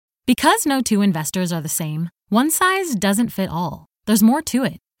Because no two investors are the same, one size doesn't fit all. There's more to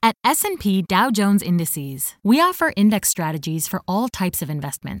it. At S&P Dow Jones Indices, we offer index strategies for all types of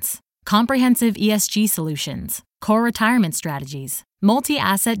investments. Comprehensive ESG solutions, core retirement strategies,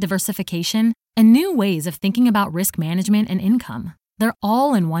 multi-asset diversification, and new ways of thinking about risk management and income. They're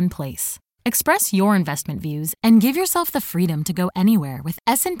all in one place. Express your investment views and give yourself the freedom to go anywhere with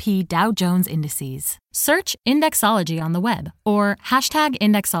S&P Dow Jones Indices. Search Indexology on the web or hashtag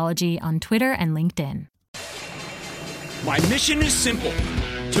Indexology on Twitter and LinkedIn. My mission is simple,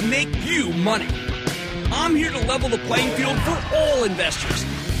 to make you money. I'm here to level the playing field for all investors.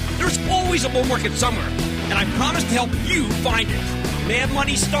 There's always a bull market somewhere, and I promise to help you find it. Mad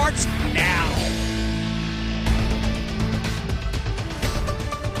Money starts now.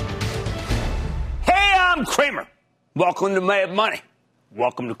 Hey, I'm Cramer. Welcome to Mad Money.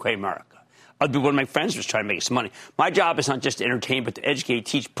 Welcome to Cramer. I'll be one of my friends who's trying to make some money. My job is not just to entertain, but to educate,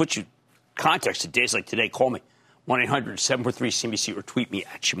 teach, put you context to days like today. Call me, 1-800-743-CNBC, or tweet me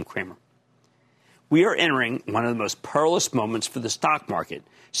at Jim Cramer. We are entering one of the most perilous moments for the stock market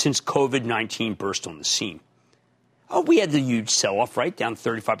since COVID-19 burst on the scene. Oh, we had the huge sell-off, right, down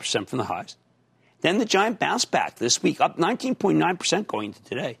 35% from the highs. Then the giant bounce back this week, up 19.9% going into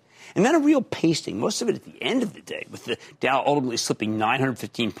today. And then a real pasting, most of it at the end of the day, with the Dow ultimately slipping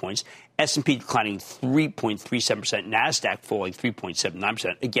 915 points, S&P declining 3.37%, NASDAQ falling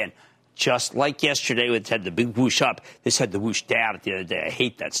 3.79%. Again, just like yesterday, it had the big whoosh up. This had the whoosh down at the end of the day. I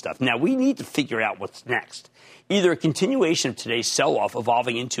hate that stuff. Now, we need to figure out what's next. Either a continuation of today's sell-off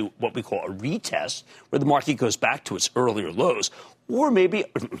evolving into what we call a retest, where the market goes back to its earlier lows, or maybe,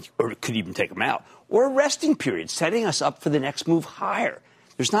 or it could even take them out, or a resting period, setting us up for the next move higher.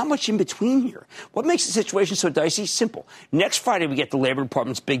 There's not much in between here. What makes the situation so dicey? Simple. Next Friday, we get the Labor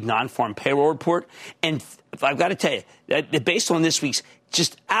Department's big non-farm payroll report. And I've got to tell you, that based on this week's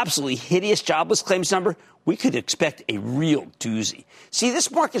just absolutely hideous jobless claims number, we could expect a real doozy. See, this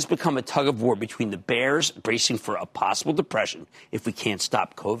market's become a tug of war between the bears bracing for a possible depression if we can't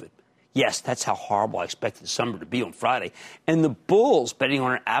stop COVID. Yes, that's how horrible I expected the summer to be on Friday. And the bulls betting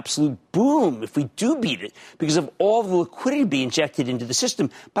on an absolute boom if we do beat it because of all the liquidity being injected into the system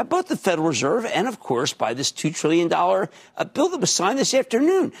by both the Federal Reserve and, of course, by this $2 trillion bill that was signed this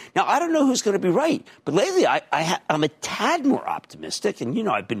afternoon. Now, I don't know who's going to be right, but lately I'm a tad more optimistic. And, you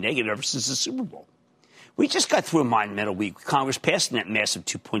know, I've been negative ever since the Super Bowl. We just got through a monumental week. Congress passing that massive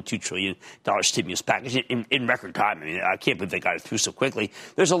 $2.2 trillion stimulus package in record time. I mean, I can't believe they got it through so quickly.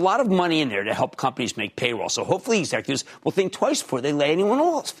 There's a lot of money in there to help companies make payroll. So hopefully executives will think twice before they lay anyone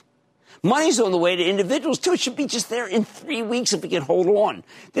off. Money's on the way to individuals, too. It should be just there in 3 weeks if we can hold on.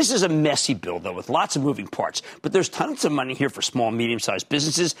 This is a messy bill, though, with lots of moving parts. But there's tons of money here for small and medium-sized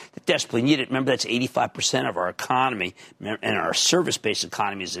businesses that desperately need it. Remember, that's 85% of our economy and our service-based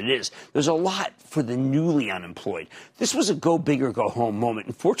economy as it is. There's a lot for the newly unemployed. This was a go big or go home moment.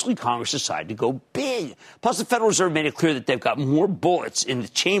 Unfortunately, Congress decided to go big. Plus, the Federal Reserve made it clear that they've got more bullets in the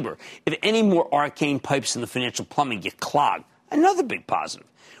chamber if any more arcane pipes in the financial plumbing get clogged. Another big positive.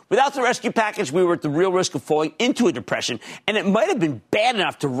 Without the rescue package, we were at the real risk of falling into a depression, and it might have been bad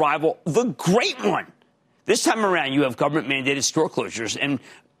enough to rival the great one. This time around, you have government-mandated store closures, and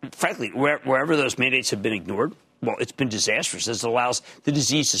frankly, wherever those mandates have been ignored, well, it's been disastrous as it allows the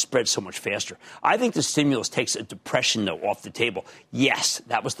disease to spread so much faster. I think the stimulus takes a depression, though, off the table. Yes,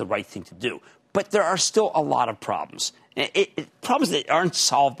 that was the right thing to do. But there are still a lot of problems. Problems that aren't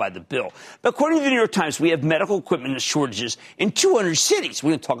solved by the bill. But according to the New York Times, we have medical equipment shortages in 200 cities.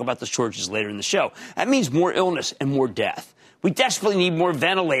 We're going to talk about the shortages later in the show. That means more illness and more death. We desperately need more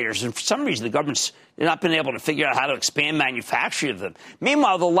ventilators, and for some reason, the government's not been able to figure out how to expand manufacturing of them.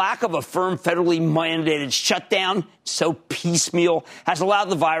 Meanwhile, the lack of a firm federally mandated shutdown, so piecemeal, has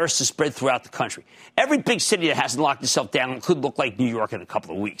allowed the virus to spread throughout the country. Every big city that hasn't locked itself down could look like New York in a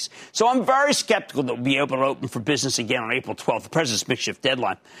couple of weeks. So I'm very skeptical that we'll be able to open for business again on April 12th, the president's makeshift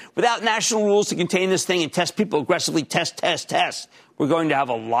deadline. Without national rules to contain this thing and test people aggressively, test, we're going to have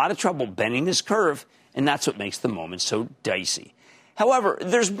a lot of trouble bending this curve. And that's what makes the moment so dicey. However,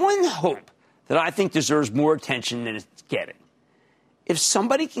 there's one hope that I think deserves more attention than it's getting. If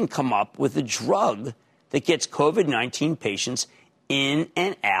somebody can come up with a drug that gets COVID-19 patients in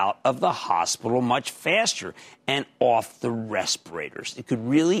and out of the hospital much faster and off the respirators, it could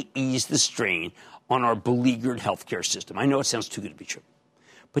really ease the strain on our beleaguered healthcare system. I know it sounds too good to be true.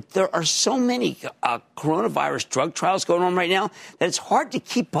 But there are so many coronavirus drug trials going on right now that it's hard to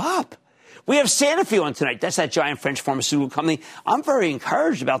keep up. We have Sanofi on tonight. That's that giant French pharmaceutical company. I'm very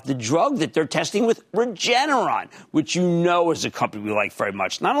encouraged about the drug that they're testing with Regeneron, which you know is a company we like very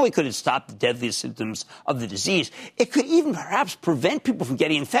much. Not only could it stop the deadliest symptoms of the disease, it could even perhaps prevent people from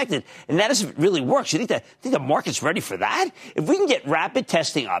getting infected. And that is if it really works. You think the market's ready for that? If we can get rapid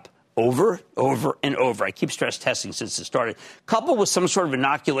testing up over, and over, I keep stress testing since it started, coupled with some sort of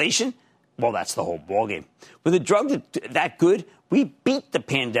inoculation, well, that's the whole ballgame. With a drug that good, we beat the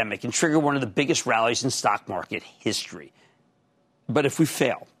pandemic and trigger one of the biggest rallies in stock market history. But if we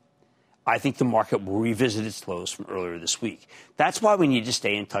fail, I think the market will revisit its lows from earlier this week. That's why we need to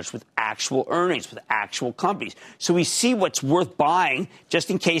stay in touch with actual earnings, with actual companies, so we see what's worth buying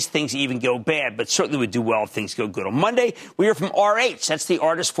just in case things even go bad, but certainly would do well if things go good. On Monday, we hear from RH. That's the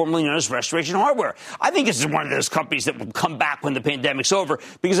artist formerly known as Restoration Hardware. I think this is one of those companies that will come back when the pandemic's over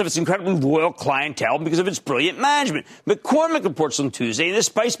because of its incredibly loyal clientele, because of its brilliant management. McCormick reports on Tuesday, and the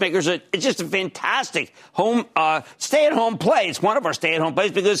Spice Makers are just a fantastic home stay-at-home play. It's one of our stay-at-home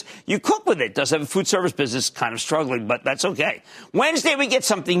plays because you cook with it. Does have a food service business kind of struggling, but that's okay. Wednesday, we get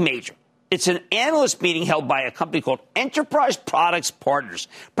something major. It's an analyst meeting held by a company called Enterprise Products Partners.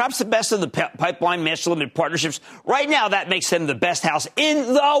 Perhaps the best of the pipeline master limited partnerships. Right now, that makes them the best house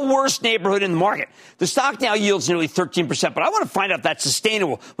in the worst neighborhood in the market. The stock now yields nearly 13%, but I want to find out if that's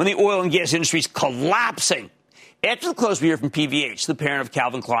sustainable when the oil and gas industry is collapsing. After the close, we hear from PVH, the parent of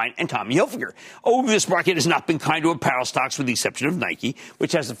Calvin Klein and Tommy Hilfiger. Oh, this market has not been kind to apparel stocks with the exception of Nike,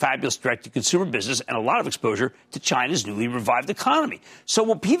 which has a fabulous direct-to-consumer business and a lot of exposure to China's newly revived economy. So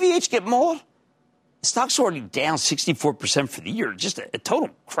will PVH get mauled? The stock's already down 64% for the year. Just a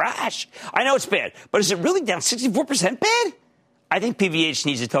total crash. I know it's bad, but is it really down 64% bad? I think PVH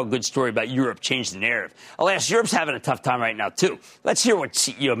needs to tell a good story about Europe, change the narrative. Alas, Europe's having a tough time right now, too. Let's hear what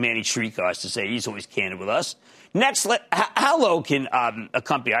CEO Manny Chirico has to say. He's always candid with us. Next, how low can a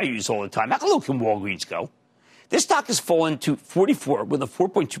company I use all the time, how low can Walgreens go? This stock has fallen to 44 with a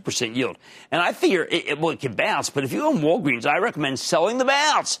 4.2% yield. And I figure it can bounce, but if you own Walgreens, I recommend selling the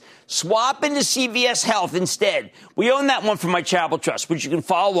bounce. Swap into CVS Health instead. We own that one from my charitable trust, which you can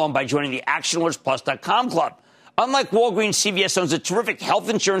follow along by joining the ActionAlertsPlus.com club. Unlike Walgreens, CVS owns a terrific health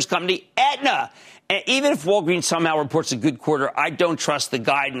insurance company, Aetna. And even if Walgreens somehow reports a good quarter, I don't trust the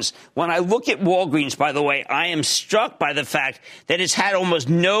guidance. When I look at Walgreens, by the way, I am struck by the fact that it's had almost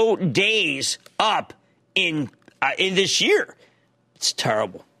no days up in this year. It's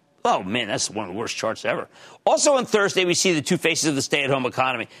terrible. Oh, man, that's one of the worst charts ever. Also on Thursday, we see the two faces of the stay-at-home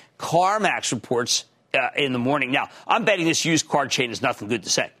economy. CarMax reports in the morning. Now, I'm betting this used car chain has nothing good to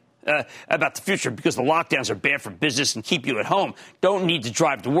say about the future because the lockdowns are bad for business and keep you at home. Don't need to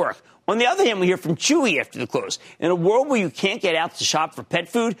drive to work. On the other hand, we hear from Chewy after the close. In a world where you can't get out to shop for pet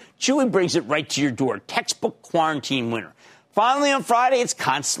food, Chewy brings it right to your door. Textbook quarantine winner. Finally, on Friday, it's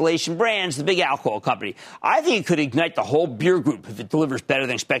Constellation Brands, the big alcohol company. I think it could ignite the whole beer group if it delivers better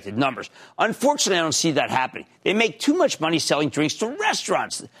than expected numbers. Unfortunately, I don't see that happening. They make too much money selling drinks to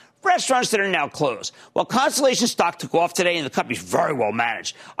restaurants that are now closed. Well, Constellation stock took off today, and the company's very well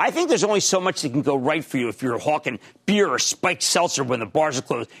managed. I think there's only so much that can go right for you if you're hawking beer or spiked seltzer when the bars are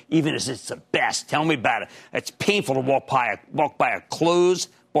closed, even as it's the best. Tell me about it. It's painful to walk by a closed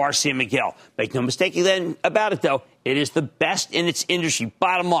Bar San Miguel. Make no mistake about it, though. It is the best in its industry.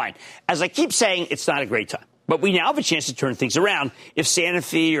 Bottom line, as I keep saying, it's not a great time. But we now have a chance to turn things around if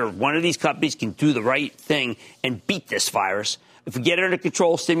Sanofi or one of these companies can do the right thing and beat this virus. If we get it under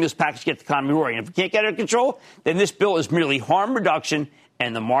control, stimulus package, get the economy roaring. And if we can't get it under control, then this bill is merely harm reduction,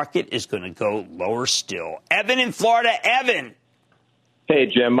 and the market is going to go lower still. Evan in Florida. Evan. Hey,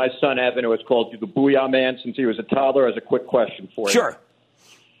 Jim. My son, Evan, who has called you the Booyah Man since he was a toddler, has a quick question for you. Sure.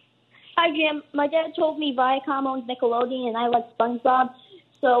 Hi, Jim. My dad told me Viacom owns Nickelodeon, and I like SpongeBob.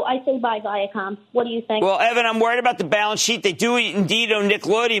 So I say buy Viacom. What do you think? Well, Evan, I'm worried about the balance sheet. They do indeed own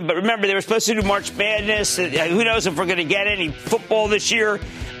Nickelodeon, but remember, they were supposed to do March Madness. Who knows if we're going to get any football this year.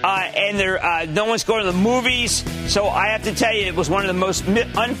 And no one's going to the movies. So I have to tell you, it was one of the most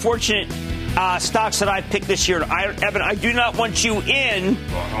unfortunate stocks that I've picked this year. Evan, I do not want you in,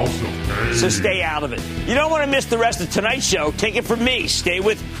 so stay out of it. You don't want to miss the rest of tonight's show. Take it from me. Stay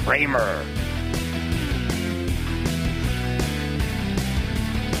with Cramer.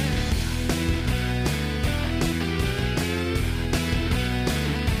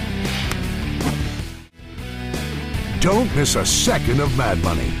 Don't miss a second of Mad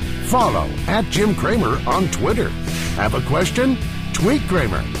Money. Follow @Jim Cramer on Twitter. Have a question? Tweet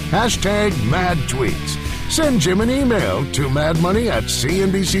Cramer. #MadTweets. Send Jim an email to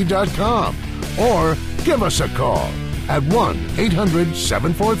madmoney@cnbc.com or give us a call at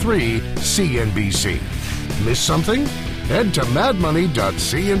 1-800-743-CNBC. Miss something? Head to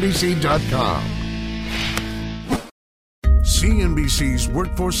madmoney.cnbc.com. CNBC's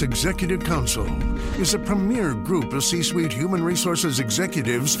Workforce Executive Council is a premier group of C-suite human resources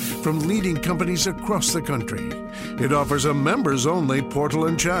executives from leading companies across the country. It offers a members-only portal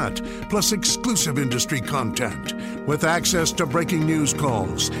and chat, plus exclusive industry content, with access to breaking news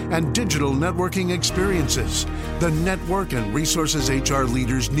calls and digital networking experiences. The network and resources HR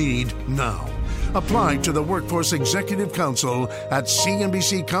leaders need now. Apply to the Workforce Executive Council at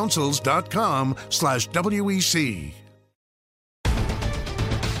cnbccouncils.com/WEC.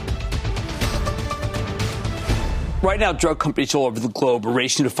 Right now, drug companies all over the globe are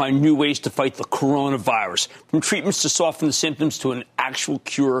racing to find new ways to fight the coronavirus, from treatments to soften the symptoms to an actual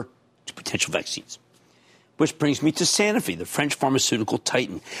cure to potential vaccines. Which brings me to Sanofi, the French pharmaceutical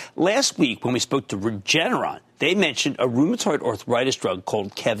titan. Last week, when we spoke to Regeneron, they mentioned a rheumatoid arthritis drug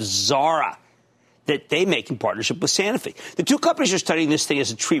called Kevzara that they make in partnership with Sanofi. The two companies are studying this thing as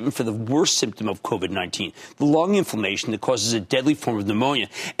a treatment for the worst symptom of COVID-19, the lung inflammation that causes a deadly form of pneumonia.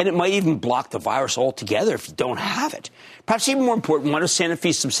 And it might even block the virus altogether if you don't have it. Perhaps even more important, one of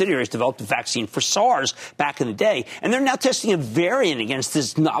Sanofi's subsidiaries developed a vaccine for SARS back in the day, and they're now testing a variant against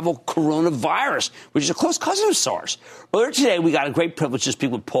this novel coronavirus, which is a close cousin of SARS. Earlier today, we got a great privilege to speak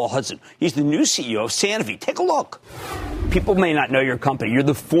with Paul Hudson. He's the new CEO of Sanofi. Take a look. People may not know your company. You're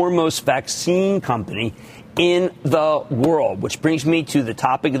the foremost vaccine company in the world, which brings me to the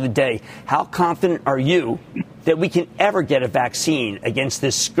topic of the day. How confident are you that we can ever get a vaccine against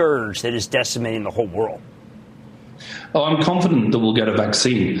this scourge that is decimating the whole world? Oh, I'm confident that we'll get a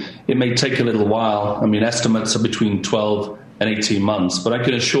vaccine. It may take a little while. I mean, estimates are between 12 and 18 months. But I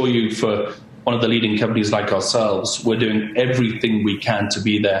can assure you, for one of the leading companies like ourselves, we're doing everything we can to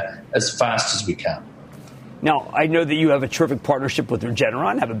be there as fast as we can. Now, I know that you have a terrific partnership with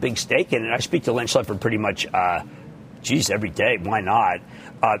Regeneron, have a big stake in it. I speak to Len Schleifer pretty much, every day. Why not?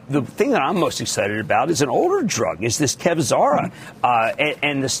 The thing that I'm most excited about is an older drug, is this Kevzara,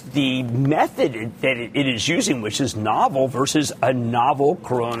 and the method that it is using, which is novel versus a novel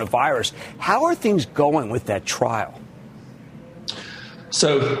coronavirus. How are things going with that trial?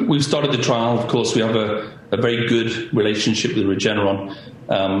 So we've started the trial. Of course, we have a very good relationship with Regeneron.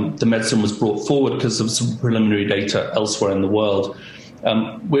 The medicine was brought forward because of some preliminary data elsewhere in the world.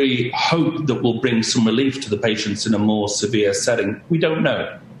 We hope that we'll bring some relief to the patients in a more severe setting. We don't know.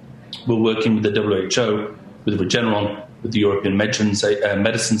 We're working with the WHO, with Regeneron, with the European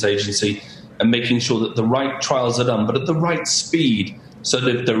Medicines Agency, and making sure that the right trials are done, but at the right speed, so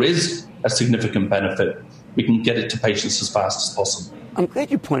that if there is a significant benefit, we can get it to patients as fast as possible. I'm glad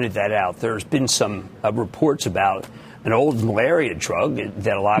you pointed that out. There's been some reports about an old malaria drug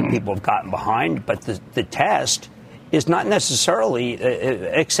that a lot of people have gotten behind, but the test is not necessarily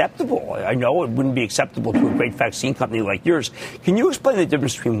acceptable. I know it wouldn't be acceptable to a great vaccine company like yours. Can you explain the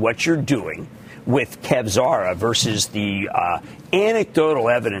difference between what you're doing with Kevzara versus the anecdotal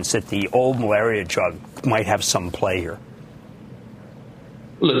evidence that the old malaria drug might have some play here?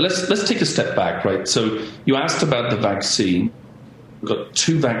 Look, let's take a step back, right? So you asked about the vaccine. We've got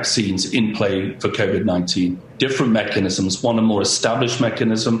two vaccines in play for COVID-19, different mechanisms, one a more established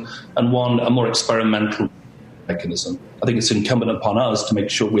mechanism and one a more experimental mechanism. I think it's incumbent upon us to make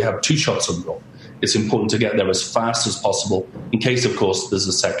sure we have two shots on goal. It's important to get there as fast as possible in case, of course, there's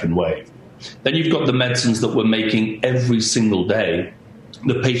a second wave. Then you've got the medicines that we're making every single day,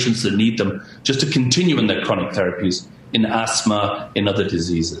 the patients that need them, just to continue in their chronic therapies, in asthma, in other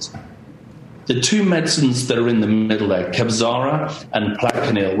diseases. The two medicines that are in the middle there, Kevzara and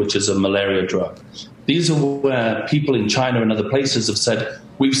Plaquenil, which is a malaria drug, these are where people in China and other places have said,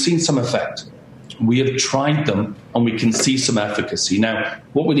 we've seen some effect. We have tried them and we can see some efficacy. Now,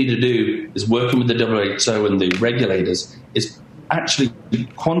 what we need to do is, working with the WHO and the regulators, is actually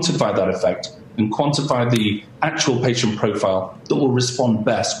quantify that effect and quantify the actual patient profile that will respond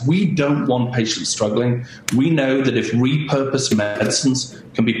best. We don't want patients struggling. We know that if repurposed medicines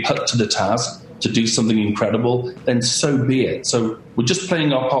can be put to the task to do something incredible, then so be it. So we're just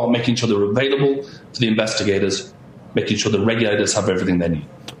playing our part, making sure they're available to the investigators, making sure the regulators have everything they need.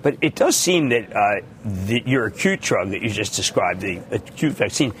 But it does seem that your acute drug that you just described, the acute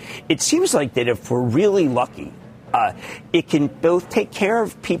vaccine, it seems like that if we're really lucky, it can both take care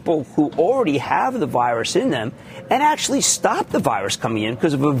of people who already have the virus in them and actually stop the virus coming in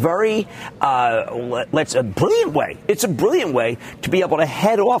because of a very, brilliant way. It's a brilliant way to be able to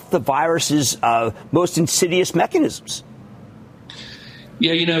head off the virus's most insidious mechanisms.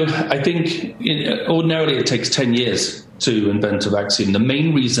 Yeah, I think ordinarily it takes 10 years to invent a vaccine. The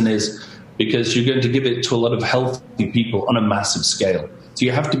main reason is because you're going to give it to a lot of healthy people on a massive scale. So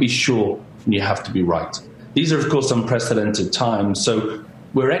you have to be sure and you have to be right. These are, of course, unprecedented times. So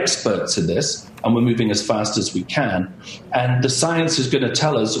we're experts in this, and we're moving as fast as we can. And the science is going to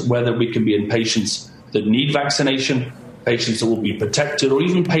tell us whether we can be in patients that need vaccination, patients that will be protected, or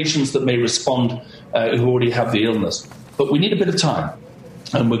even patients that may respond who already have the illness. But we need a bit of time.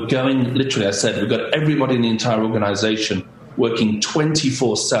 And we're going, literally, I said, we've got everybody in the entire organization working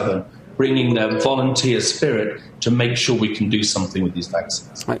 24/7, bringing their volunteer spirit to make sure we can do something with these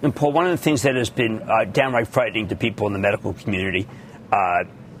vaccines. Right. And Paul, one of the things that has been downright frightening to people in the medical community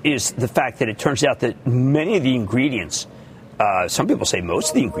is the fact that it turns out that many of the ingredients, some people say most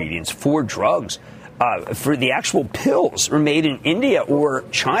of the ingredients for drugs, for the actual pills were made in India or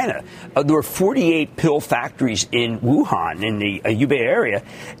China. There were 48 pill factories in Wuhan, in the Hubei area,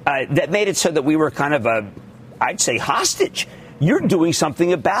 that made it so that we were kind of I'd say, hostage. You're doing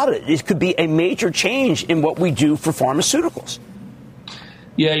something about it. It could be a major change in what we do for pharmaceuticals.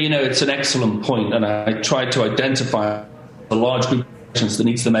 Yeah, it's an excellent point. And I tried to identify a large group of patients that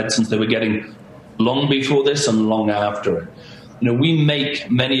needs the medicines they were getting long before this and long after it. We make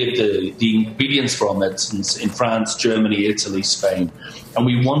many of the ingredients for our medicines in France, Germany, Italy, Spain, and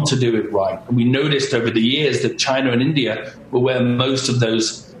we want to do it right. And we noticed over the years that China and India were where most of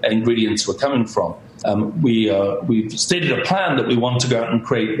those ingredients were coming from. We've stated a plan that we want to go out and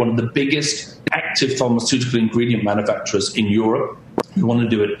create one of the biggest active pharmaceutical ingredient manufacturers in Europe. We want to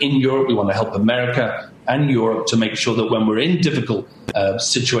do it in Europe. We want to help America and Europe to make sure that when we're in difficult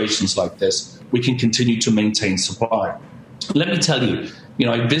situations like this, we can continue to maintain supply. Let me tell you,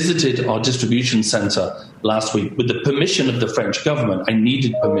 I visited our distribution center last week with the permission of the French government. I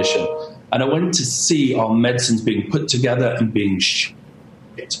needed permission. And I went to see our medicines being put together and being shipped.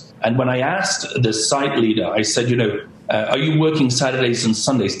 And when I asked the site leader, I said, are you working Saturdays and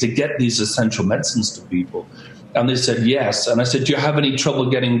Sundays to get these essential medicines to people? And they said, yes. And I said, do you have any trouble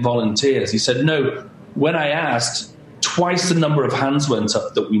getting volunteers? He said, no. When I asked, twice the number of hands went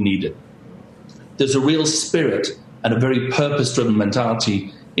up that we needed. There's a real spirit and a very purpose-driven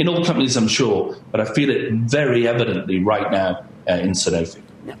mentality in all companies, I'm sure, but I feel it very evidently right now in Sanofi.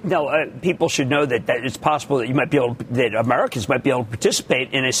 No, people should know that it's possible that that Americans might be able to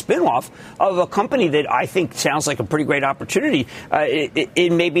participate in a spin-off of a company that I think sounds like a pretty great opportunity.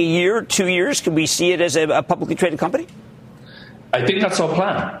 In maybe a year, 2 years, can we see it as a publicly traded company? I think that's our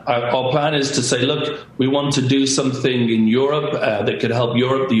plan. Our plan is to say, look, we want to do something in Europe that could help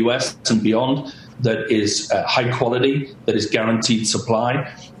Europe, the US, and beyond, that is high quality, that is guaranteed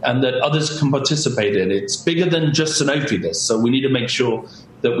supply, and that others can participate in. It's bigger than just Sanofi, this. So we need to make sure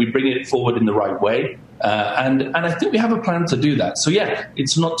that we bring it forward in the right way. And I think we have a plan to do that. So, yeah,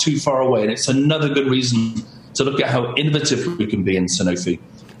 it's not too far away. And it's another good reason to look at how innovative we can be in Sanofi.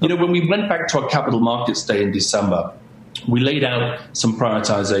 When we went back to our Capital Markets Day in December, we laid out some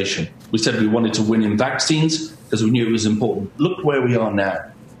prioritization. We said we wanted to win in vaccines because we knew it was important. Look where we are now.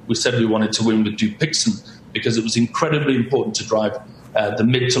 We said we wanted to win with Dupixent because it was incredibly important to drive the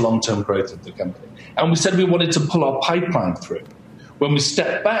mid to long-term growth of the company. And we said we wanted to pull our pipeline through. When we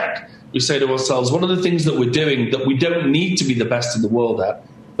step back, we say to ourselves, what are the things that we're doing that we don't need to be the best in the world at,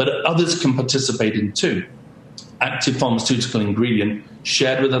 but others can participate in too? Active pharmaceutical ingredient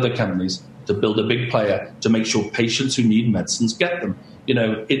shared with other companies to build a big player to make sure patients who need medicines get them.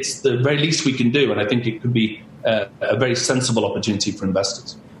 It's the very least we can do, and I think it could be a very sensible opportunity for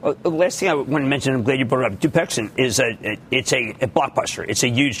investors. The last thing I want to mention, I'm glad you brought it up, Dupixent is it's a blockbuster. It's a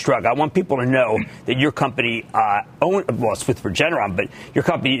huge drug. I want people to know that your company, it's with Regeneron, but your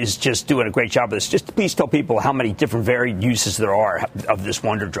company is just doing a great job of this. Just please tell people how many different varied uses there are of this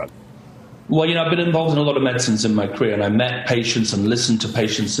wonder drug. Well, I've been involved in a lot of medicines in my career, and I met patients and listened to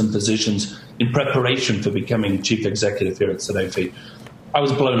patients and physicians in preparation for becoming chief executive here at Sanofi. I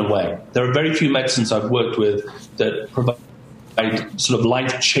was blown away. There are very few medicines I've worked with that provide sort of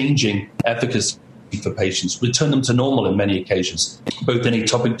life-changing efficacy for patients, return them to normal in many occasions, both in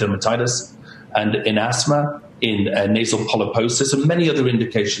atopic dermatitis and in asthma, in nasal polyposis, and many other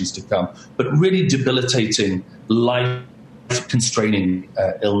indications to come, but really debilitating, life-constraining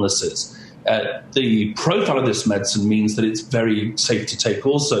illnesses. The profile of this medicine means that it's very safe to take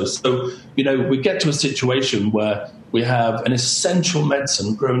also. So, we get to a situation where we have an essential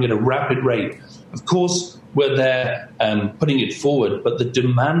medicine growing at a rapid rate. Of course, we're there putting it forward, but the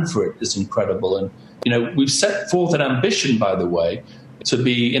demand for it is incredible. And, we've set forth an ambition, by the way, to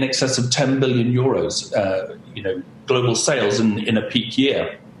be in excess of 10 billion euros, global sales in a peak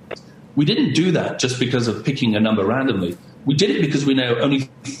year. We didn't do that just because of picking a number randomly. We did it because we know only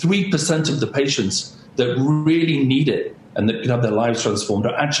 3% of the patients that really need it and that could have their lives transformed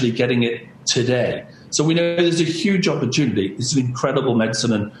are actually getting it today. So we know there's a huge opportunity. It's an incredible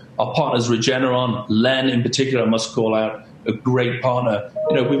medicine. And our partners, Regeneron, Len in particular, I must call out, a great partner.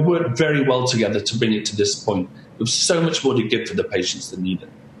 We worked very well together to bring it to this point. There's so much more to give for the patients that need it.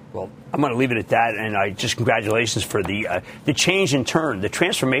 Well, I'm going to leave it at that, and just congratulations for the change in turn, the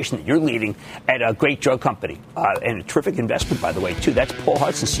transformation that you're leading at a great drug company, and a terrific investment, by the way, too. That's Paul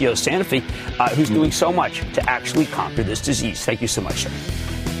Hudson, CEO of Sanofi, who's doing so much to actually conquer this disease. Thank you so much, sir.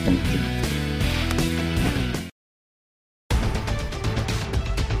 Thank you.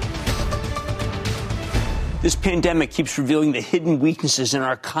 This pandemic keeps revealing the hidden weaknesses in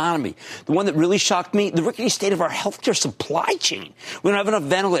our economy. The one that really shocked me, the rickety state of our healthcare supply chain. We don't have enough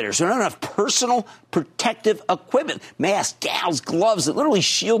ventilators. We don't have enough personal protective equipment, masks, gowns, gloves that literally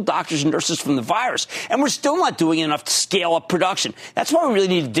shield doctors and nurses from the virus. And we're still not doing enough to scale up production. That's why we really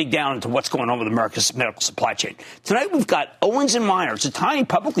need to dig down into what's going on with America's medical supply chain. Tonight, we've got Owens Minor. It's a tiny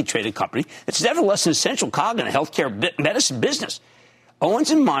publicly traded company that's nevertheless an essential cog in the healthcare medicine business.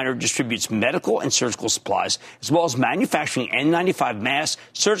 Owens Minor distributes medical and surgical supplies, as well as manufacturing N95 masks,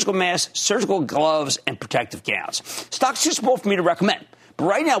 surgical gloves, and protective gowns. Stock's too small for me to recommend. But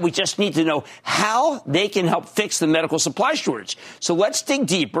right now, we just need to know how they can help fix the medical supply shortage. So let's dig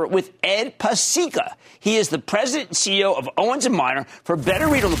deeper with Ed Pesicka. He is the president and CEO of Owens Minor. For a better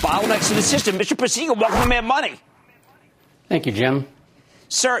read on the bottlenecks in the system, Mr. Pesicka, welcome to Mad Money. Thank you, Jim.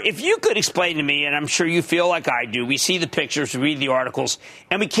 Sir, if you could explain to me, and I'm sure you feel like I do, we see the pictures, we read the articles,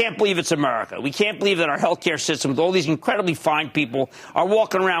 and we can't believe it's America. We can't believe that our healthcare system, with all these incredibly fine people, are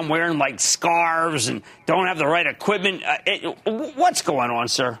walking around wearing, like, scarves and don't have the right equipment. What's going on,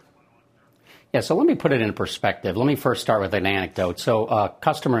 sir? Yeah, so let me put it in perspective. Let me first start with an anecdote. So a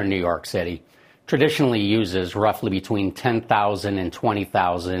customer in New York City traditionally uses roughly between 10,000 and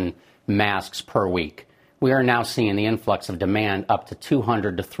 20,000 masks per week. We are now seeing the influx of demand up to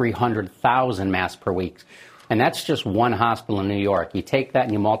 200 to 300,000 masks per week. And that's just one hospital in New York. You take that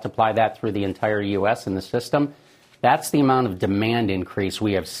and you multiply that through the entire U.S. in the system. That's the amount of demand increase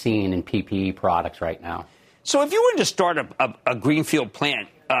we have seen in PPE products right now. So if you were to start a greenfield plant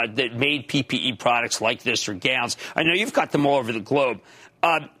that made PPE products like this or gowns, I know you've got them all over the globe,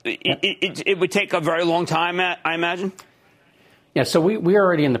 it would take a very long time, I imagine? Yeah, so we're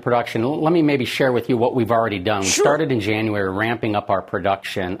already in the production. Let me maybe share with you what we've already done. Sure. We started in January ramping up our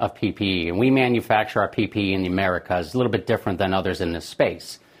production of PPE, and we manufacture our PPE in the Americas, a little bit different than others in this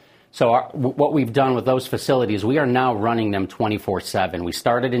space. So what we've done with those facilities, we are now running them 24/7. We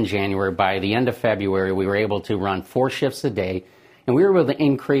started in January. By the end of February, we were able to run 4 shifts a day, and we were able to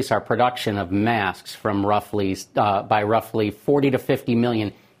increase our production of masks from by roughly 40 to 50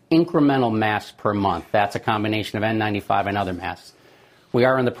 million incremental masks per month. That's a combination of N95 and other masks. We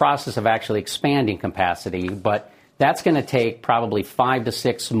are in the process of actually expanding capacity, but that's going to take probably 5 to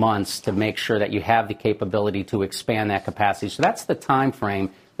 6 months to make sure that you have the capability to expand that capacity. So that's the time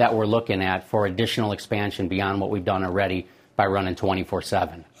frame that we're looking at for additional expansion beyond what we've done already by running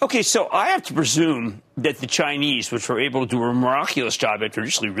 24/7. Okay, so I have to presume that the Chinese, which were able to do a miraculous job at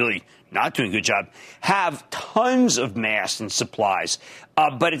traditionally really not doing a good job, have tons of masks and supplies.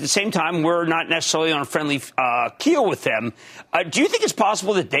 But at the same time, we're not necessarily on a friendly keel with them. Do you think it's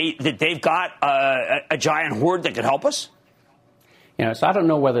possible that they've got a giant hoard that could help us? So I don't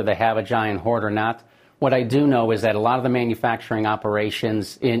know whether they have a giant hoard or not. What I do know is that a lot of the manufacturing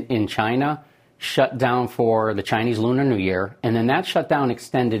operations in China shut down for the Chinese Lunar New Year, and then that shutdown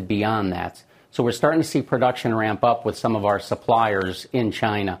extended beyond that. So we're starting to see production ramp up with some of our suppliers in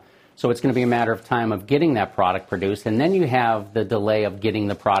China. So it's going to be a matter of time of getting that product produced, and then you have the delay of getting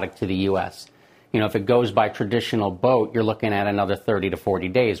the product to the U.S. If it goes by traditional boat, you're looking at another 30 to 40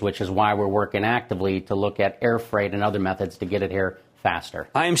 days, which is why we're working actively to look at air freight and other methods to get it here faster.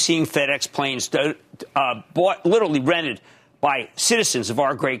 I am seeing FedEx planes literally rented by citizens of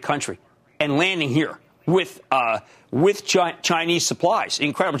our great country and landing here with Chinese supplies.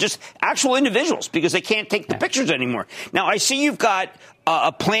 Incredible. Just actual individuals, because they can't take the pictures anymore. Now, I see you've got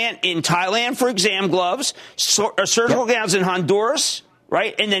a plant in Thailand for exam gloves, surgical gowns in Honduras,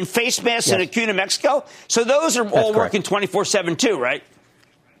 right? And then face masks in Acuna, Mexico. So those are all working 24/7 too, right?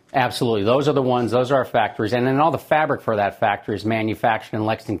 Absolutely. Those are the ones. Those are our factories. And then all the fabric for that factory is manufactured in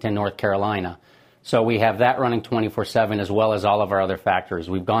Lexington, North Carolina. So we have that running 24/7 as well as all of our other factories.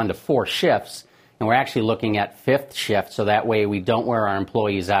 We've gone to 4 shifts, and we're actually looking at 5th shift, so that way we don't wear our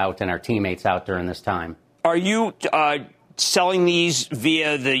employees out and our teammates out during this time. Are you selling these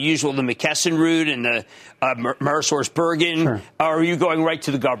via the McKesson route and the Mercedes-Bergen? Sure. Or are you going right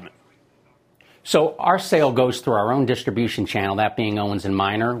to the government? So our sale goes through our own distribution channel, that being Owens &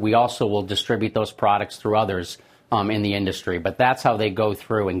 Minor. We also will distribute those products through others in the industry. But that's how they go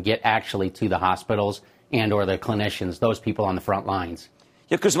through and get actually to the hospitals and or the clinicians, those people on the front lines.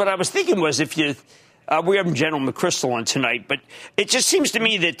 Yeah, because what I was thinking was if you we have General McChrystal on tonight, but it just seems to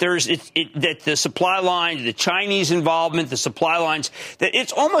me that that the supply line, the Chinese involvement, the supply lines, that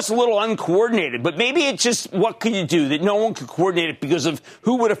it's almost a little uncoordinated. But maybe it's just what could you do that no one could coordinate it because of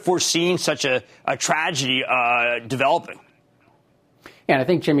who would have foreseen such a tragedy developing? Yeah, and I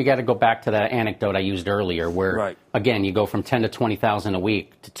think, Jim, you got to go back to that anecdote I used earlier where, again, you go from 10 to 20,000 a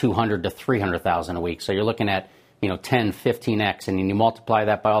week to 200 to 300,000 a week. So you're looking at, 10, 15x, and then you multiply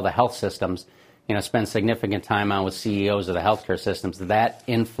that by all the health systems, spend significant time on with CEOs of the healthcare systems, that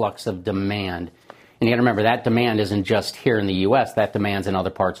influx of demand. And you got to remember, that demand isn't just here in the U.S., that demand's in other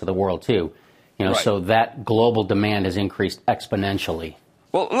parts of the world, too. So that global demand has increased exponentially.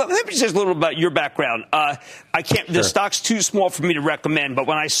 Well, let me say a little about your background. The stock's too small for me to recommend, but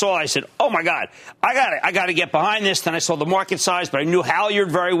when I saw it, I said, oh, my God, I got to get behind this. Then I saw the market size, but I knew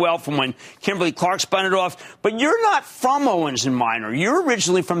Halyard very well from when Kimberly-Clark spun it off. But you're not from Owens Minor. You're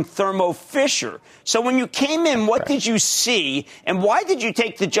originally from Thermo Fisher. So when you came in, what did you see, and why did you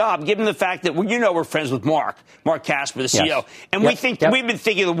take the job, given the fact that, we're friends with Mark Casper, the CEO, and we've been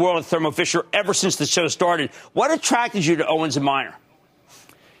thinking of the world of Thermo Fisher ever since the show started. What attracted you to Owens Minor?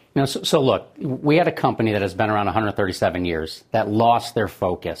 So look, we had a company that has been around 137 years that lost their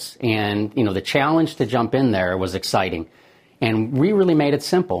focus. And, the challenge to jump in there was exciting. And we really made it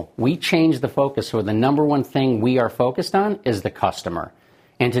simple. We changed the focus. So the number one thing we are focused on is the customer.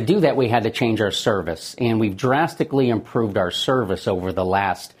 And to do that, we had to change our service. And we've drastically improved our service over the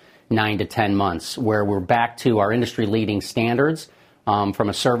last 9 to 10 months, where we're back to our industry-leading standards from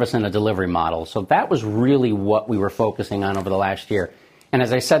a service and a delivery model. So that was really what we were focusing on over the last year. And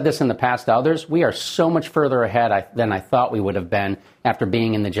as I said this in the past to others, we are so much further ahead than I thought we would have been after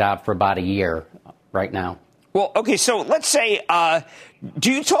being in the job for about a year right now. Well, okay, so let's say,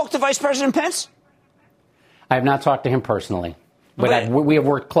 do you talk to Vice President Pence? I have not talked to him personally. But we have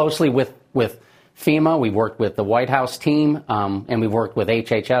worked closely with FEMA. We've worked with the White House team, and we've worked with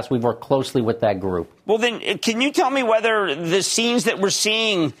HHS. We've worked closely with that group. Well, then, can you tell me whether the scenes that we're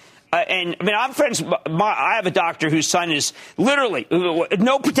seeing I'm friends. I have a doctor whose son is literally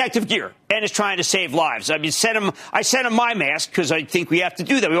no protective gear and is trying to save lives. I sent him my mask because I think we have to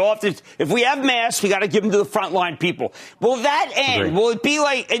do that. We all have to. If we have masks, we got to give them to the frontline people. Will that end? Agreed. Will it be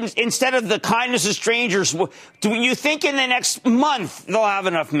like instead of the kindness of strangers? Do you think in the next month they'll have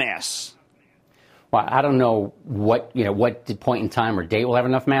enough masks? Well, I don't know what point in time or date we'll have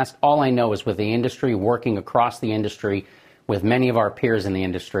enough masks. All I know is with the industry, working across the industry, with many of our peers in the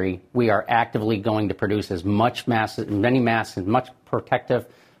industry, we are actively going to produce as many masks and much protective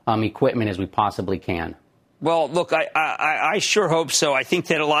equipment as we possibly can. Well, look, I sure hope so. I think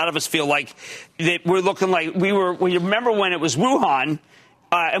that a lot of us feel like that we're looking like we were. Well, you remember when it was Wuhan,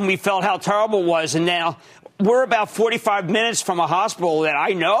 and we felt how terrible it was, and now we're about 45 minutes from a hospital that I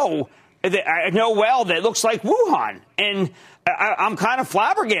know well that looks like Wuhan, and I'm kind of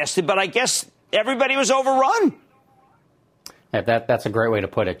flabbergasted. But I guess everybody was overrun. That's a great way to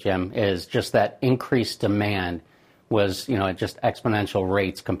put it, Jim, is just that increased demand was, at just exponential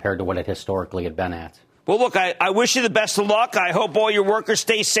rates compared to what it historically had been at. Well, look, I wish you the best of luck. I hope all your workers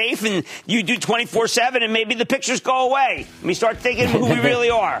stay safe and you do 24/7 and maybe the pictures go away. We start thinking who we really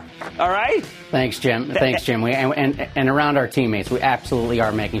are. All right? Thanks, Jim. And around our teammates, we absolutely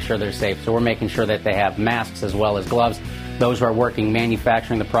are making sure they're safe. So we're making sure that they have masks as well as gloves. Those who are working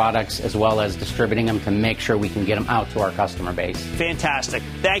manufacturing the products as well as distributing them to make sure we can get them out to our customer base. Fantastic.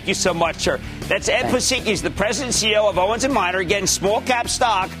 Thank you so much, sir. That's Ed Pesicka. He's the president and CEO of Owens Minor. Again, small cap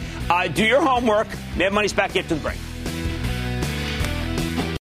stock. Do your homework. Mad Money's back after the break.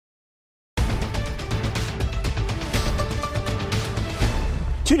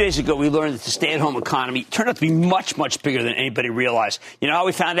 Two days ago, we learned that the stay-at-home economy turned out to be much, much bigger than anybody realized. You know how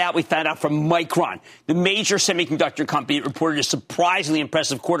we found out? We found out from Micron, the major semiconductor company that reported a surprisingly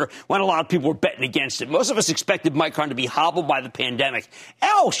impressive quarter when a lot of people were betting against it. Most of us expected Micron to be hobbled by the pandemic.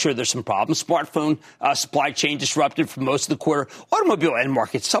 Oh, sure, there's some problems. Smartphone supply chain disrupted for most of the quarter. Automobile end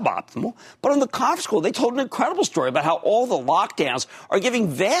market suboptimal. But on the conference call, they told an incredible story about how all the lockdowns are giving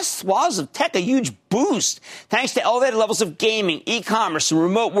vast swaths of tech a huge boost. Thanks to elevated levels of gaming, e-commerce, and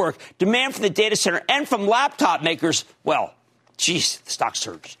remote work, demand from the data center and from laptop makers, well, geez, the stock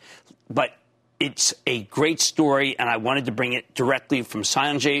surged. But it's a great story, and I wanted to bring it directly from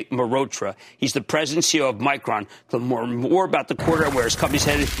Sanjay Mehrotra. He's the president and CEO of Micron. To learn more about the quarter and where his company's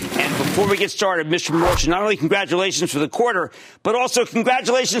headed. And before we get started, Mr. Mehrotra, not only congratulations for the quarter, but also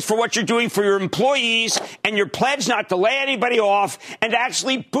congratulations for what you're doing for your employees and your pledge not to lay anybody off and to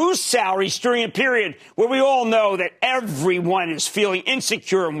actually boost salaries during a period where we all know that everyone is feeling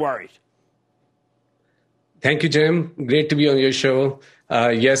insecure and worried. Thank you, Jim. Great to be on your show.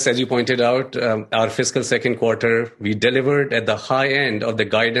 Yes, as you pointed out, our fiscal second quarter, we delivered at the high end of the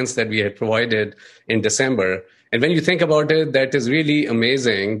guidance that we had provided in December. And when you think about it, that is really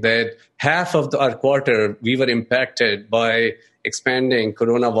amazing that half of our quarter, we were impacted by expanding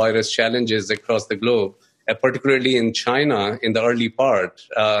coronavirus challenges across the globe, particularly in China in the early part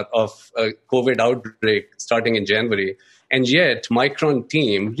of COVID outbreak starting in January. And yet, Micron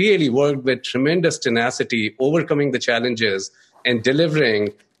team really worked with tremendous tenacity, overcoming the challenges and delivering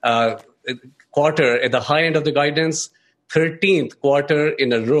quarter at the high end of the guidance, 13th quarter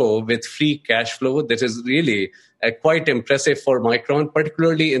in a row with free cash flow. That is really quite impressive for Micron,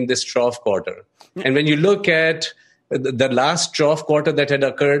 particularly in this trough quarter. And when you look at the last trough quarter that had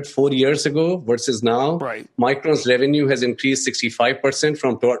occurred 4 years ago versus now, right, Micron's revenue has increased 65%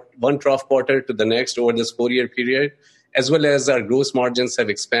 from one trough quarter to the next over this 4-year period, as well as our gross margins have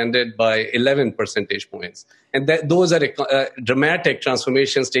expanded by 11 percentage points. And those are dramatic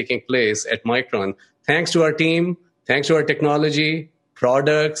transformations taking place at Micron, thanks to our team, thanks to our technology,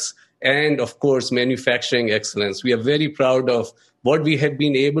 products, and, of course, manufacturing excellence. We are very proud of what we have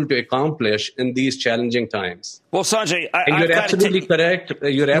been able to accomplish in these challenging times. Well, Sanjay, you're absolutely correct.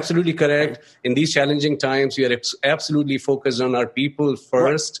 You're absolutely correct. In these challenging times, we are absolutely focused on our people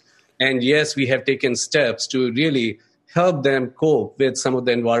first. Right. And yes, we have taken steps to really help them cope with some of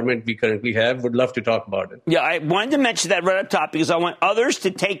the environment we currently have. Would love to talk about it. Yeah, I wanted to mention that right up top because I want others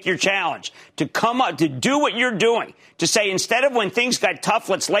to take your challenge, to come up, to do what you're doing, to say instead of when things got tough,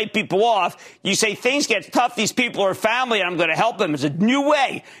 let's lay people off, you say things get tough, these people are family, and I'm going to help them. It's a new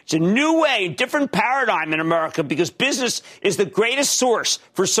way. It's a new way, a different paradigm in America because business is the greatest source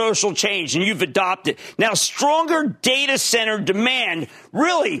for social change, and you've adopted. Now, stronger data center demand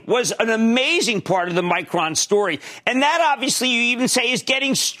really was an amazing part of the Micron story. And that, obviously, you even say is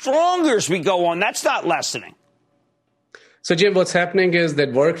getting stronger as we go on. That's not lessening. So, Jim, what's happening is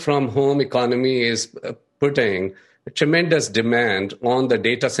that work from home economy is putting tremendous demand on the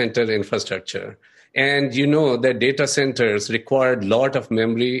data center infrastructure. And you know that data centers require a lot of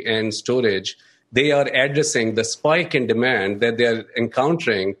memory and storage. They are addressing the spike in demand that they're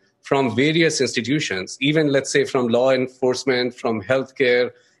encountering from various institutions, even, let's say, from law enforcement, from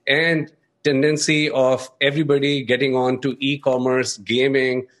healthcare, and tendency of everybody getting on to e-commerce,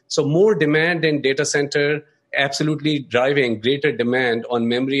 gaming. So more demand in data center, absolutely driving greater demand on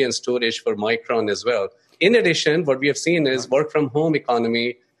memory and storage for Micron as well. In addition, what we have seen is work from home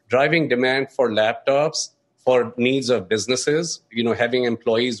economy driving demand for laptops, for needs of businesses, having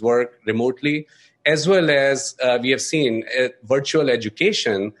employees work remotely, as well as we have seen virtual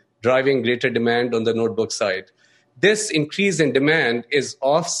education driving greater demand on the notebook side. This increase in demand is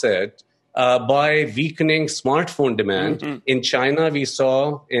offset by weakening smartphone demand. Mm-hmm. In China, we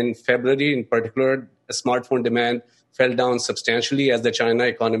saw in February, in particular, smartphone demand fell down substantially as the China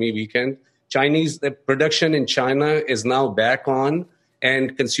economy weakened. The production in China is now back on,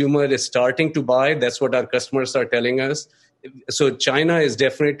 and consumer is starting to buy. That's what our customers are telling us. So China is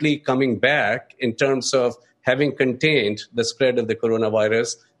definitely coming back in terms of having contained the spread of the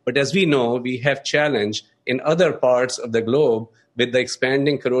coronavirus. But as we know, we have challenge in other parts of the globe with the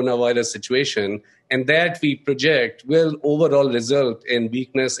expanding coronavirus situation, and that we project will overall result in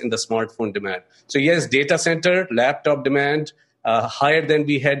weakness in the smartphone demand. So yes, data center, laptop demand, higher than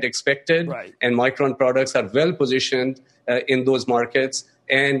we had expected, right, and Micron products are well positioned in those markets.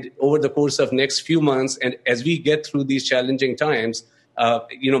 And over the course of next few months, and as we get through these challenging times,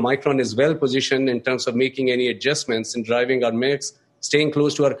 Micron is well positioned in terms of making any adjustments in driving our mix, staying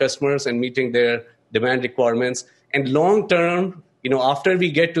close to our customers and meeting their demand requirements. And long term, after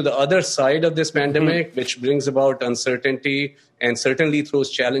we get to the other side of this pandemic, mm-hmm, which brings about uncertainty and certainly throws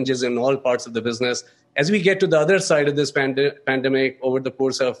challenges in all parts of the business, as we get to the other side of this pandemic over the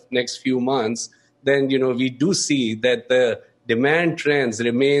course of next few months, then, we do see that the demand trends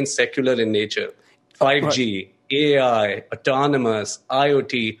remain secular in nature. 5G, AI, autonomous,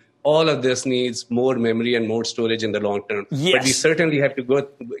 IoT, all of this needs more memory and more storage in the long term. Yes. But we certainly have to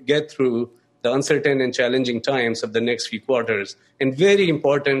get through the uncertain and challenging times of the next few quarters. And very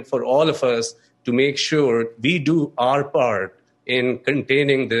important for all of us to make sure we do our part in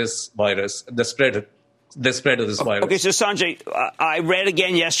containing this virus, the spread the spread of this virus. Okay, so Sanjay, I read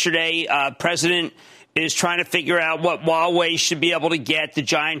again yesterday, President is trying to figure out what Huawei should be able to get, the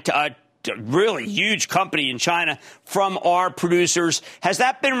giant, really huge company in China, from our producers. Has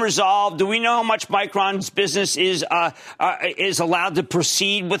that been resolved? Do we know how much Micron's business is allowed to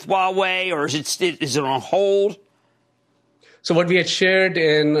proceed with Huawei, or is it on hold? So what we had shared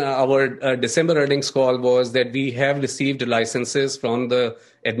in our December earnings call was that we have received licenses from the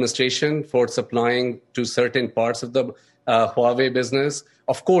administration for supplying to certain parts of the Huawei business.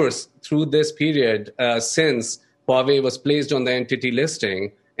 Of course, through this period, since Huawei was placed on the entity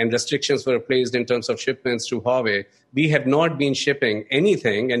listing and restrictions were placed in terms of shipments to Huawei, we have not been shipping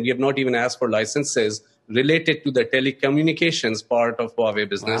anything, and we have not even asked for licenses related to the telecommunications part of Huawei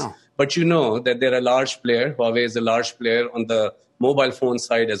business. Wow. But you know that they're a large player. Huawei is a large player on the mobile phone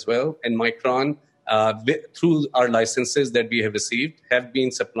side as well. And Micron, through our licenses that we have received, have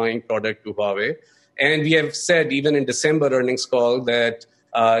been supplying product to Huawei. And we have said, even in December earnings call, that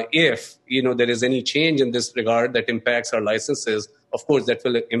if there is any change in this regard that impacts our licenses, of course, that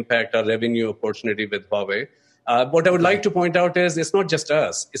will impact our revenue opportunity with Huawei. What I would like to point out is it's not just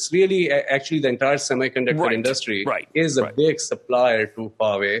us. It's really actually the entire semiconductor industry is a big supplier to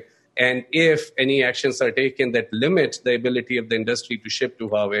Huawei. And if any actions are taken that limit the ability of the industry to ship to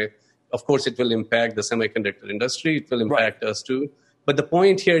Huawei, of course, it will impact the semiconductor industry. It will impact us too. But the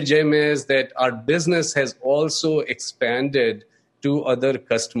point here, Jim, is that our business has also expanded to other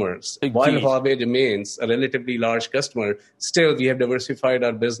customers. Indeed. While Huawei remains a relatively large customer, still we have diversified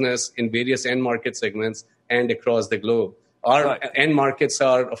our business in various end market segments and across the globe. Our end markets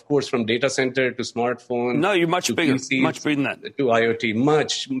are, of course, from data center to smartphone. No, you're much bigger, PCs, much bigger than that. To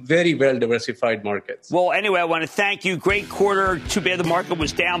IoT, very well diversified markets. Well, anyway, I want to thank you. Great quarter. Too bad the market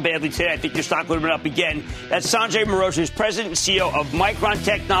was down badly today. I think your stock would have been up again. That's Sanjay Mehrotra, who's president and CEO of Micron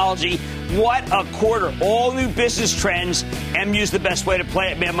Technology. What a quarter. All new business trends. MU's the best way to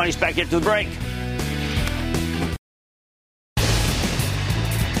play it. Mad Money's back after the break.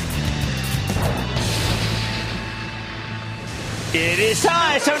 It is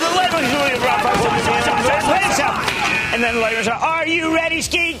time. So the Lakers and then the Lakers are you ready?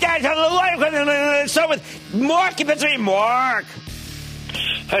 Ski down to the Lakers. So with Mark in Pennsylvania. Mark.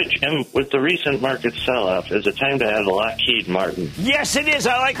 Hi, Jim. With the recent market sell-off, is it time to add Lockheed Martin? Yes, it is.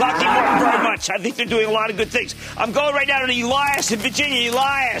 I like Lockheed Martin very much. I think they're doing a lot of good things. I'm going right now to Elias in Virginia.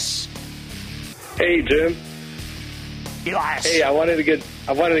 Elias. Hey, Jim. Elias. Hey, I wanted to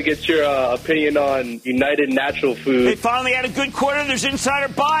get your opinion on United Natural Foods. They finally had a good quarter. There's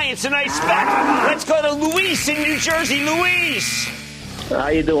insider buying. It's a nice spec. Let's go to Luis in New Jersey. Luis. How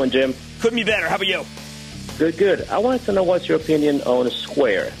you doing, Jim? Couldn't be better. How about you? Good. I wanted to know what's your opinion on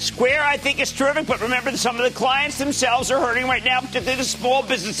Square. Square, I think, is terrific, but remember that some of the clients themselves are hurting right now, particularly the small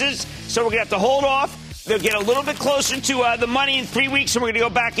businesses, so we're going to have to hold off. They'll get a little bit closer to the money in 3 weeks, and we're going to go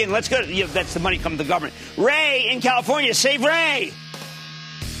back in. Let's go. That's the money coming to the government. Ray in California. Save Ray.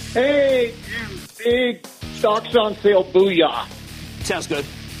 Hey, Jim. Big stocks on sale. Booyah. Sounds good.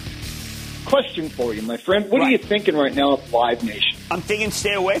 Question for you, my friend. What are you thinking right now of Live Nation? I'm thinking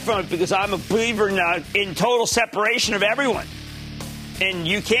stay away from it because I'm a believer in total separation of everyone. And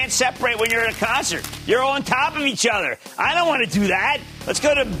you can't separate when you're at a concert. You're all on top of each other. I don't want to do that. Let's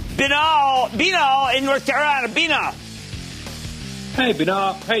go to Binal in North Carolina. Binal. Hey,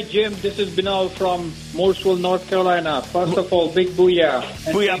 Binal. Hey, Jim. This is Binal from Mooresville, North Carolina. First of all, big booyah.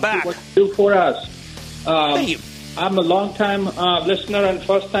 And booyah back. What you do for us. Thank you. I'm a long-time listener and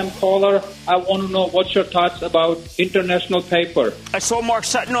first-time caller. I want to know what's your thoughts about international paper. I saw Mark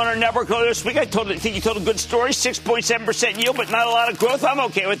Sutton on our network earlier this week. I think he told a good story, 6.7% yield, but not a lot of growth. I'm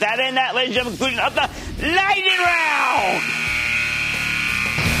okay with that. And that, ladies and gentlemen, including of the Lightning Round.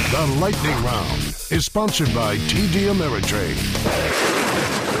 The Lightning Round is sponsored by TD Ameritrade.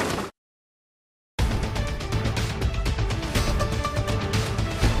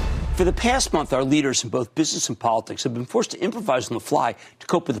 For the past month, our leaders in both business and politics have been forced to improvise on the fly to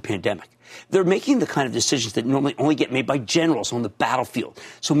cope with the pandemic. They're making the kind of decisions that normally only get made by generals on the battlefield.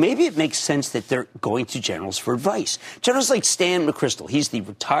 So maybe it makes sense that they're going to generals for advice. Generals like Stan McChrystal, he's the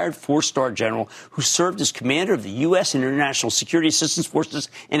retired 4-star general who served as commander of the U.S. and International Security Assistance Forces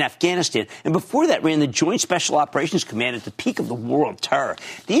in Afghanistan. And before that, ran the Joint Special Operations Command at the peak of the war on terror.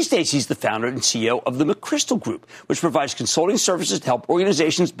 These days, he's the founder and CEO of the McChrystal Group, which provides consulting services to help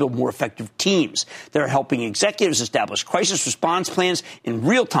organizations build more effective teams. They're helping executives establish crisis response plans in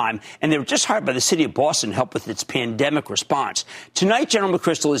real time, and they were just hired by the city of Boston to help with its pandemic response. Tonight, General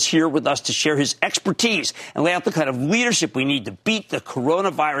McChrystal is here with us to share his expertise and lay out the kind of leadership we need to beat the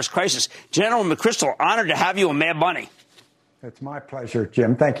coronavirus crisis. General McChrystal, honored to have you on Mad Money. It's my pleasure,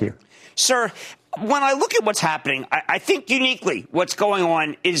 Jim. Thank you. Sir, when I look at what's happening, I think uniquely what's going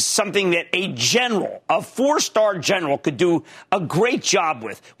on is something that a general, a four-star general, could do a great job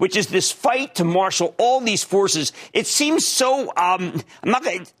with, which is this fight to marshal all these forces. It seems so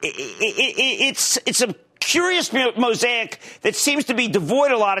it's a curious mosaic that seems to be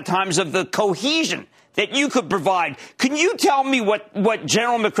devoid a lot of times of the cohesion that you could provide. Can you tell me what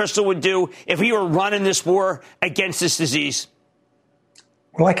General McChrystal would do if he were running this war against this disease?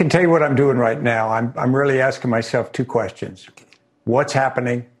 Well, I can tell you what I'm doing right now. I'm really asking myself two questions. What's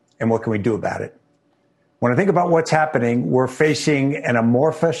happening and what can we do about it? When I think about what's happening, we're facing an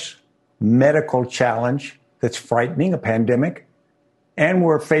amorphous medical challenge that's frightening, a pandemic, and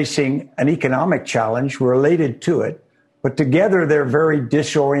we're facing an economic challenge related to it. But together, they're very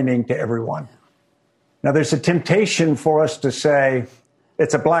disorienting to everyone. Now, there's a temptation for us to say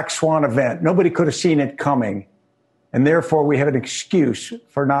it's a black swan event. Nobody could have seen it coming. And therefore, we have an excuse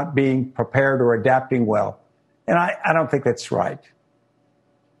for not being prepared or adapting well. And I don't think that's right.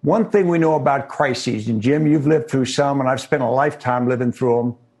 One thing we know about crises, and Jim, you've lived through some, and I've spent a lifetime living through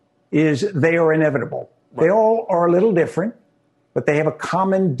them, is they are inevitable. Right. They all are a little different, but they have a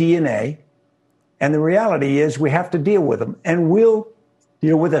common DNA. And the reality is we have to deal with them. And we'll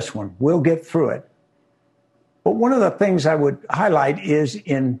deal with this one. We'll get through it. But one of the things I would highlight is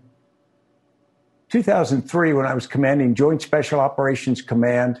in 2003, when I was commanding Joint Special Operations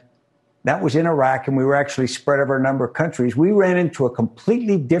Command, that was in Iraq, and we were actually spread over a number of countries. We ran into a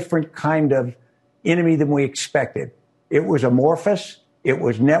completely different kind of enemy than we expected. It was amorphous. It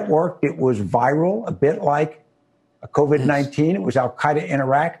was networked. It was viral, a bit like COVID-19. It was Al-Qaeda in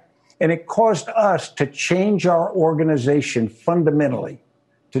Iraq. And it caused us to change our organization fundamentally,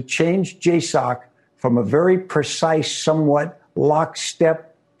 to change JSOC from a very precise, somewhat lockstep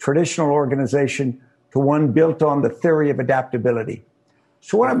traditional organization to one built on the theory of adaptability.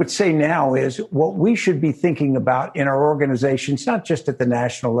 So what I would say now is what we should be thinking about in our organizations, not just at the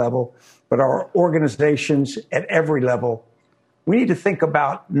national level, but our organizations at every level. We need to think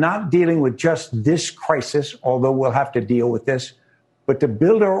about not dealing with just this crisis, although we'll have to deal with this, but to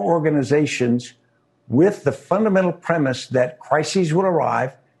build our organizations with the fundamental premise that crises will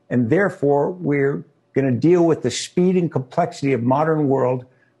arrive, and therefore we're going to deal with the speed and complexity of modern world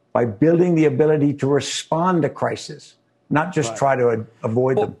by building the ability to respond to crisis, not just try to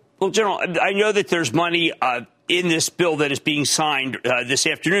avoid them. Well, General, I know that there's money in this bill that is being signed this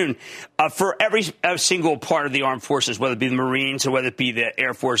afternoon for every single part of the armed forces, whether it be the Marines or whether it be the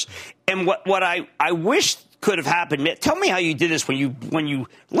Air Force. And what I wish could have happened. Tell me how you did this when you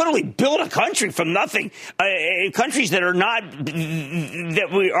literally built a country from nothing, countries that are not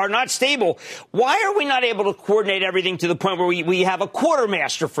stable. Why are we not able to coordinate everything to the point where we have a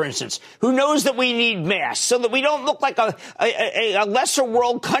quartermaster, for instance, who knows that we need masks so that we don't look like a lesser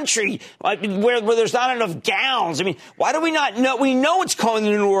world country where there's not enough gowns? I mean, why do we not know? We know it's going to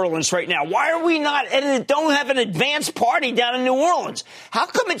New Orleans right now. Why are we not and don't have an advanced party down in New Orleans? How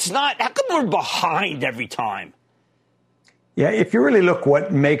come we're behind every time? Yeah, if you really look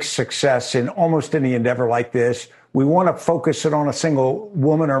what makes success in almost any endeavor like this, we want to focus it on a single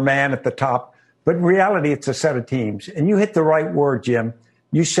woman or man at the top. But in reality, it's a set of teams. And you hit the right word, Jim.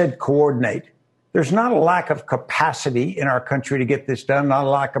 You said coordinate. There's not a lack of capacity in our country to get this done, not a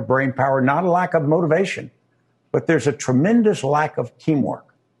lack of brain power, not a lack of motivation. But there's a tremendous lack of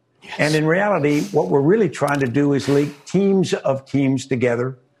teamwork. Yes. And in reality, what we're really trying to do is link teams of teams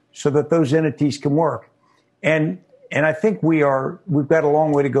together so that those entities can work. And I think we've got a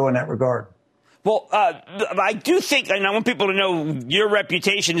long way to go in that regard. Well, I do think, and I want people to know your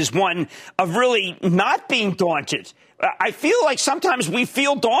reputation is one of really not being daunted. I feel like sometimes we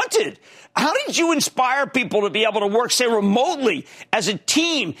feel daunted. How did you inspire people to be able to work, say, remotely as a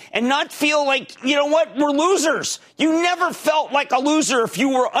team and not feel like, you know what, we're losers? You never felt like a loser if you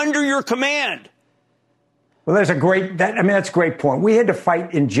were under your command. Well, that's a great point. We had to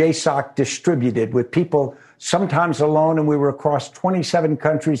fight in JSOC distributed with people sometimes alone, and we were across 27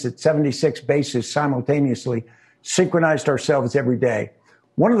 countries at 76 bases simultaneously, synchronized ourselves every day.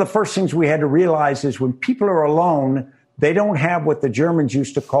 One of the first things we had to realize is when people are alone, they don't have what the Germans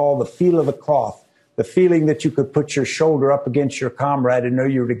used to call the feel of the cloth, the feeling that you could put your shoulder up against your comrade and know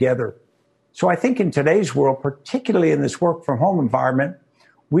you're together. So I think in today's world, particularly in this work from home environment,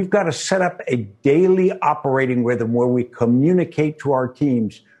 we've got to set up a daily operating rhythm where we communicate to our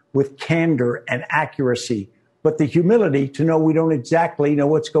teams with candor and accuracy, but the humility to know we don't exactly know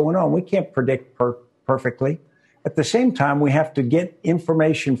what's going on. We can't predict perfectly. At the same time, we have to get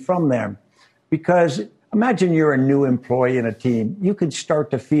information from them, because imagine you're a new employee in a team. You could start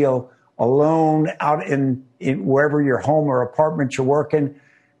to feel alone out in wherever your home or apartment you're working.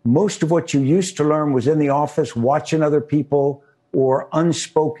 Most of what you used to learn was in the office, watching other people, or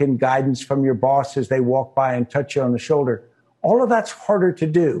unspoken guidance from your boss as they walk by and touch you on the shoulder. All of that's harder to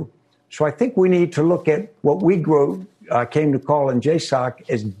do. So I think we need to look at what we came to call in JSOC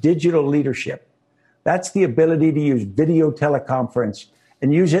as digital leadership. That's the ability to use video teleconference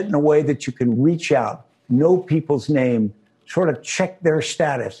and use it in a way that you can reach out, know people's name, sort of check their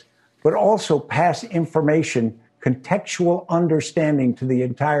status, but also pass information, contextual understanding to the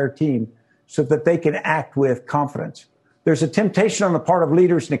entire team so that they can act with confidence. There's a temptation on the part of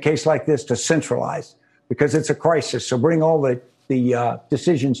leaders in a case like this to centralize because it's a crisis. So bring all the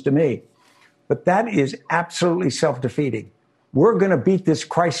decisions to me. But that is absolutely self-defeating. We're going to beat this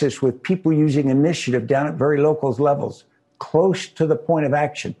crisis with people using initiative down at very local levels, close to the point of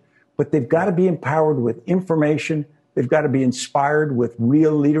action. But they've got to be empowered with information. They've got to be inspired with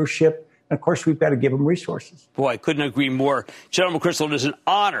real leadership. And of course, we've got to give them resources. Boy, I couldn't agree more. General McChrystal, it is an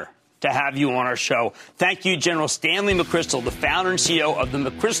honor to have you on our show. Thank you, General Stanley McChrystal, the founder and CEO of the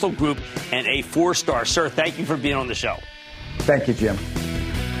McChrystal Group and a 4-star. Sir, thank you for being on the show. Thank you, Jim.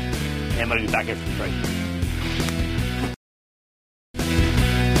 And I'm going to be back after the break.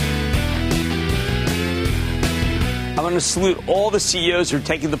 I'm going to salute all the CEOs who are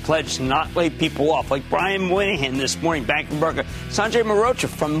taking the pledge to not lay people off, like Brian Moynihan this morning, Bank of America, Sanjay Mehrotra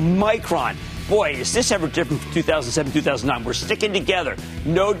from Micron. Boy, is this ever different from 2007, 2009. We're sticking together.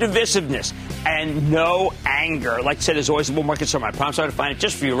 No divisiveness and no anger. Like I said, there's always a bull market somewhere. I promise I'll find it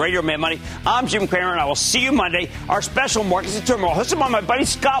just for you. Radio Mad Money. I'm Jim Cramer, and I will see you Monday. Our special Markets in Turmoil, hosted by my buddy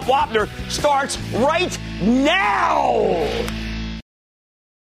Scott Wapner, starts right now.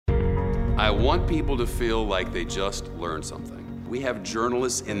 I want people to feel like they just learned something. We have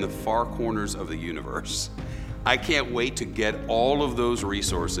journalists in the far corners of the universe. I can't wait to get all of those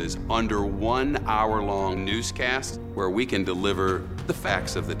resources under 1 hour-long newscast where we can deliver the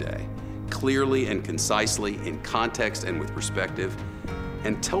facts of the day, clearly and concisely, in context and with perspective,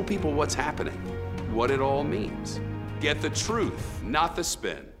 and tell people what's happening, what it all means. Get the truth, not the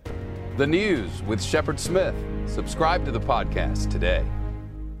spin. The News with Shepard Smith. Subscribe to the podcast today.